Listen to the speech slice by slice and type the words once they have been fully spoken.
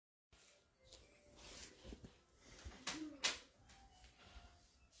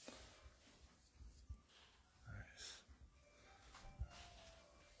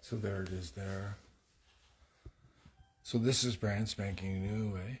So there it is there. So this is brand spanking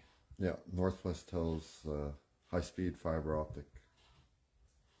new, eh? Yeah, Northwest tells high-speed fiber optic.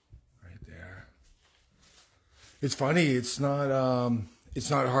 Right there. It's funny, it's not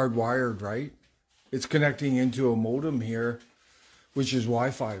hardwired, right? It's connecting into a modem here, which is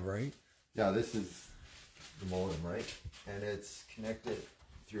Wi-Fi, right? Yeah, this is the modem, right? And it's connected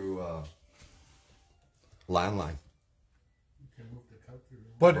through landline.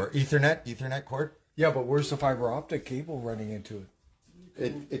 But or Ethernet cord. yeah, but where's the fiber optic cable running into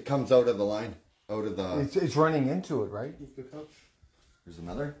it? It comes out of the line, out of the. It's running into it, right? There's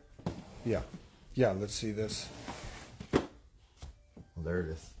another. Yeah, yeah. Let's see this. Well, there it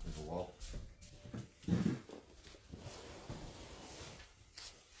is. There's a wall.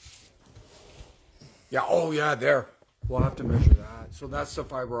 Yeah. Oh, yeah. There. We'll have to measure that. So that's the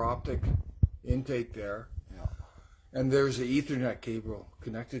fiber optic intake there. Yeah. And there's the Ethernet cable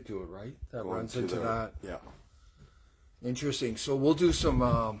connected to it, right? That Going runs to into the- that. Yeah. Interesting. So we'll do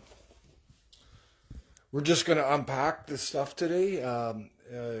some. We're just going to unpack this stuff today.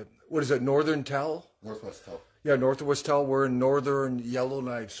 What is it? Northern Tel? Northwest tel. Yeah, Northwest Tel. We're in northern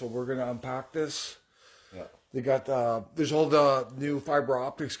Yellowknife, so we're going to unpack this. Yeah. They got there's all the new fiber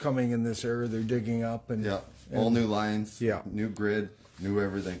optics coming in this area. They're digging up and Yeah. All new lines. Yeah. New grid. New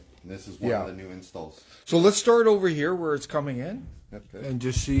everything. And this is one of the new installs. So let's start over here where it's coming in, Okay. and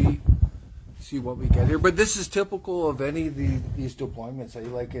just see what we get here. But this is typical of any of these deployments.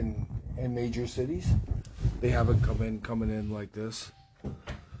 Like in major cities, they have it coming in like this.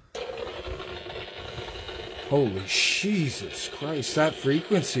 Holy Jesus Christ! That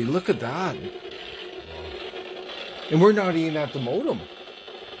frequency. Look at that. And we're not even at the modem.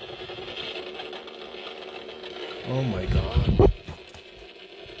 Oh my God.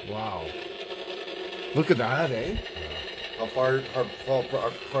 Wow. Look at that, eh? How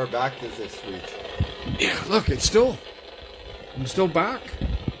far back does this reach? Yeah, look, I'm still back.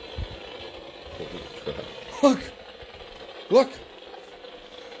 Look. Look.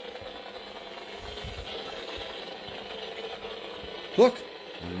 Look.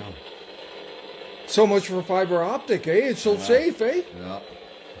 I know. So much for fiber optic, eh? It's so safe, eh? Yeah.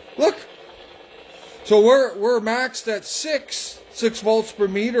 Look. So we're maxed at 6 volts per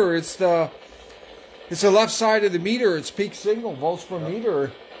meter. It's the left side of the meter. It's peak signal, volts per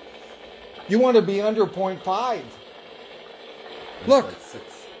meter. You want to be under 0.5. Look. Like 6.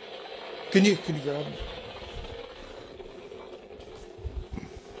 Can you grab it?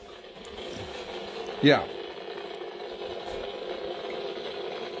 Yeah.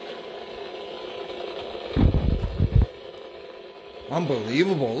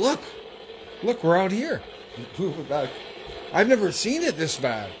 Unbelievable. Look. Look, we're out here. Move it back. I've never seen it this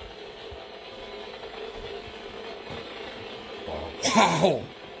bad. Wow.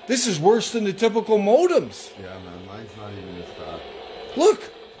 This is worse than the typical modems. Yeah, man. Mine's not even this bad.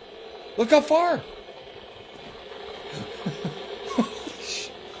 Look. Look how far.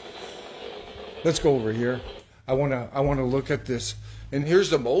 Let's go over here. I wanna look at this. And here's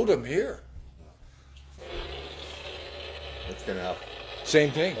the modem here. It's gonna have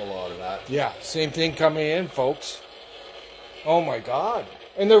Same thing. a lot of that. Yeah, same thing coming in, folks. Oh my God.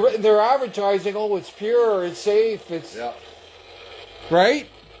 And they're advertising, oh, it's pure, it's safe, it's Yeah. right?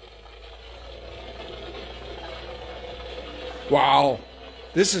 Wow.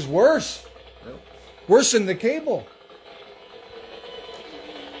 This is worse. Yep. Worse than the cable.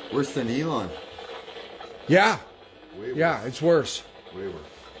 Worse than Elon. Yeah. Way worse. Yeah, it's worse. Way worse.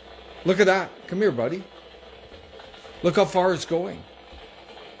 Look at that. Come here, buddy. Look how far it's going.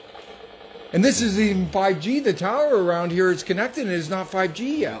 And this is even 5G. The tower around here is connected and it's not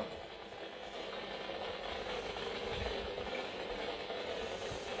 5G yet.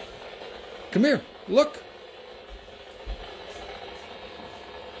 Come here. Look.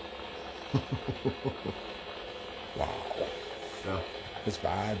 Wow. Yeah. It's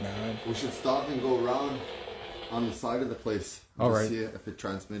bad, man. We should stop and go around on the side of the place. All to right. See if it's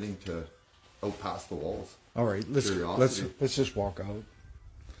transmitting to out past the walls. All right, let's Curiosity. just walk out.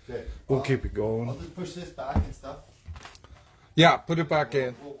 Okay. We'll keep it going. I'll just push this back and stuff. Yeah, put it back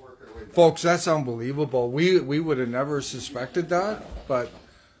in. We'll work our way back. Folks, that's unbelievable. We would have never suspected that, but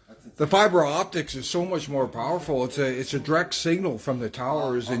the fiber optics is so much more powerful. It's a direct signal from the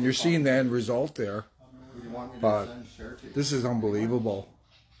towers, and you're seeing the end result there. What do you want me to But send share to? this is unbelievable.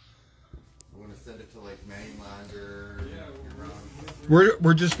 You want to send it to like mainland or around?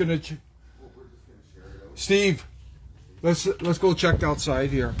 We're just gonna, We're just gonna share it out. Steve, let's go check outside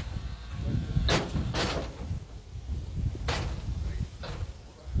here.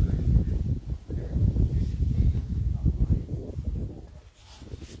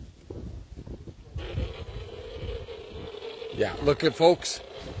 Yeah, look at folks.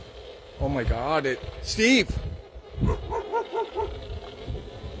 Oh my God, Steve.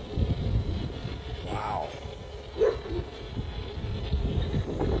 Wow.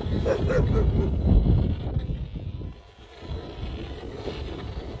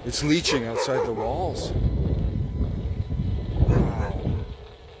 It's leaching outside the walls. Wow.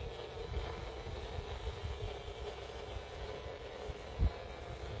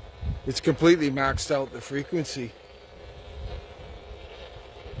 It's completely maxed out the frequency.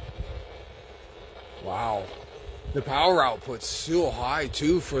 Wow. The power output's so high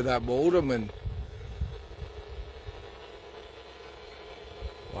too for that modem, and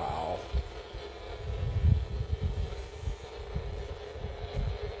wow.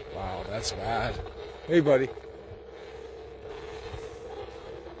 Wow, that's bad. Hey buddy.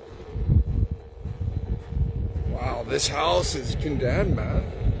 Wow, this house is condemned, man.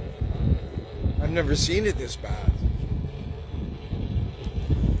 I've never seen it this bad.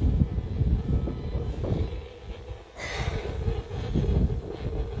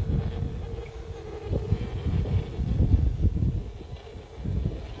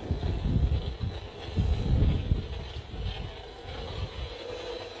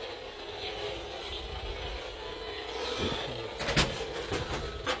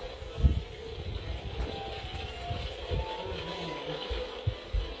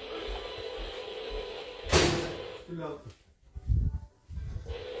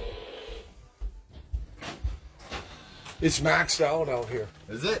 It's maxed out here.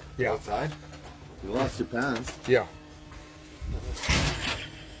 Is it? Yeah. Outside? You lost your pants. Yeah.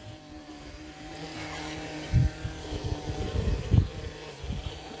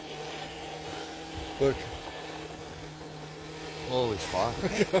 Look. Holy fuck.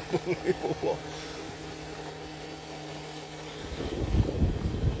 Unbelievable.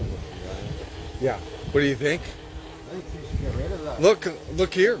 Yeah. What do you think? I think you should get rid of that.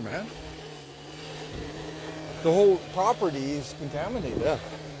 Look here, man. The whole property is contaminated. Yeah.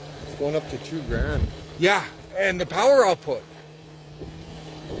 It's going up to $2,000. Yeah, and the power output.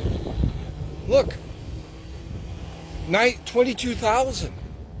 Look. 22,000.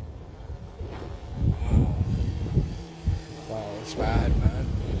 Wow. Wow, it's bad, man.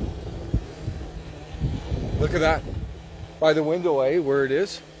 Look at that. By the window, eh, where it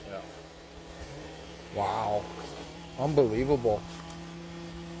is? Yeah. Wow. Unbelievable.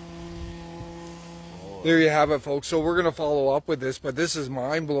 There you have it, folks. So we're going to follow up with this, but this is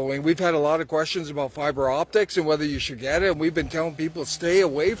mind-blowing. We've had a lot of questions about fiber optics and whether you should get it, and we've been telling people stay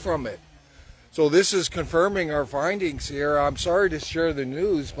away from it. So this is confirming our findings here. I'm sorry to share the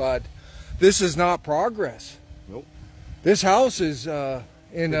news, but this is not progress. Nope. This house is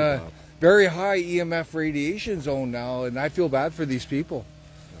in a very high EMF radiation zone now, and I feel bad for these people.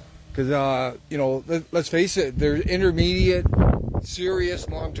 Because, you know, let's face it, there's intermediate, serious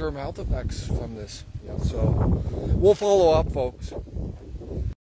long-term health effects from this. So we'll follow up, folks.